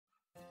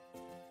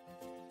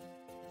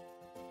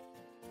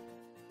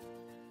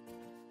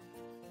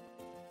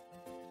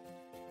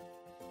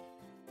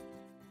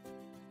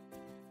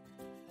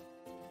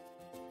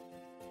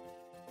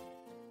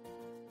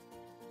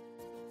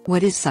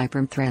What is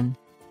cypermethrin?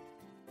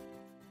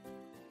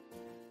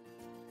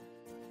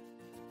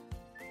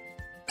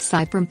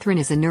 Cypermethrin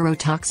is a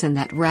neurotoxin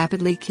that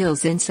rapidly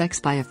kills insects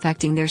by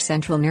affecting their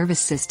central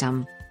nervous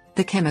system.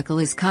 The chemical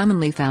is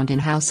commonly found in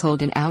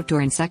household and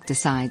outdoor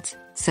insecticides,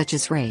 such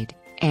as Raid,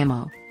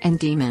 Ammo, and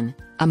Demon,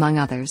 among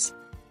others.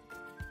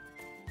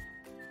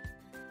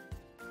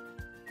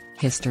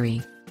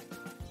 History.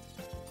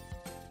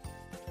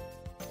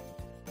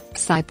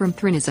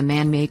 Cypermethrin is a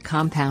man-made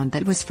compound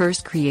that was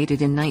first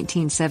created in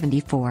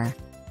 1974.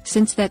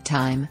 Since that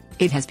time,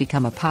 it has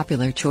become a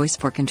popular choice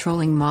for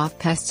controlling moth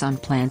pests on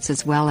plants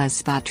as well as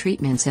spot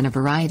treatments in a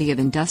variety of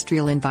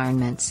industrial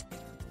environments.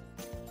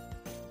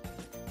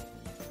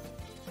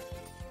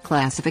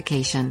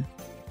 Classification.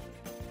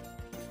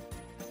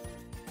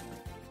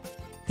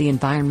 The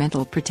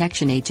Environmental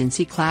Protection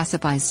Agency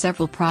classifies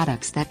several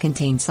products that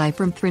contain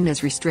cypermethrin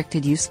as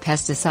restricted-use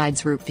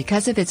pesticides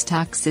because of its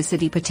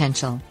toxicity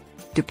potential.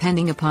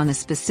 Depending upon the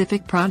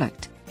specific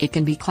product, it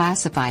can be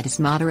classified as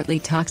moderately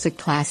toxic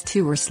Class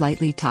 2 or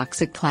slightly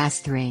toxic Class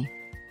 3.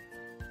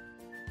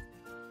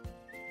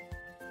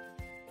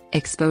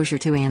 Exposure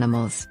to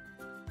animals.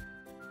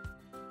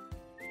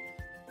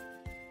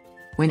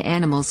 When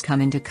animals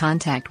come into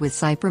contact with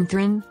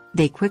cypermethrin,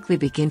 they quickly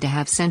begin to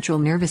have central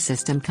nervous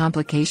system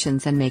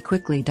complications and may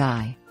quickly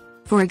die.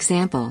 For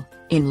example,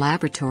 in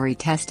laboratory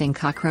testing,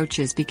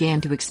 cockroaches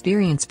began to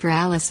experience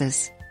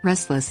paralysis,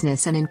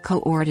 restlessness and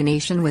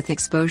incoordination with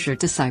exposure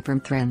to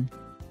cypermethrin.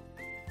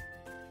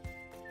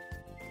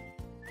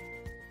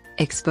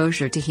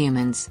 Exposure to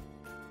humans.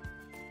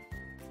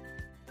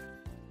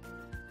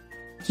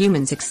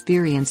 Humans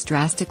experience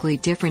drastically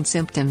different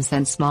symptoms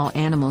than small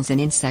animals and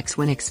insects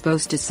when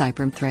exposed to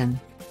cypermethrin.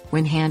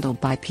 When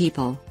handled by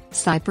people,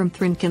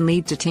 cypermethrin can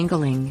lead to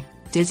tingling,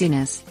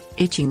 dizziness,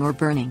 itching or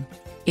burning.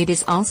 It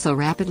is also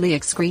rapidly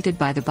excreted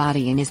by the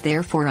body and is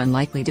therefore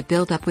unlikely to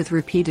build up with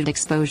repeated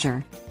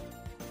exposure.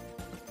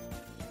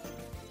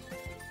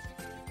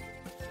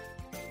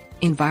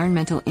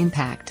 Environmental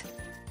impact.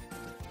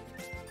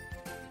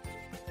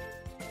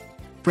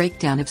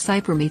 Breakdown of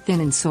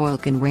cypermethrin in soil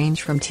can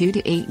range from 2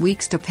 to 8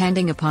 weeks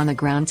depending upon the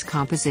ground's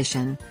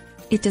composition.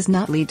 It does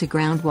not lead to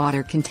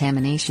groundwater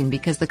contamination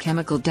because the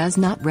chemical does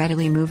not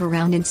readily move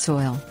around in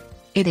soil.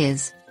 It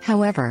is,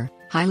 however,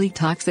 highly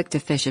toxic to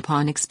fish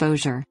upon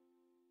exposure.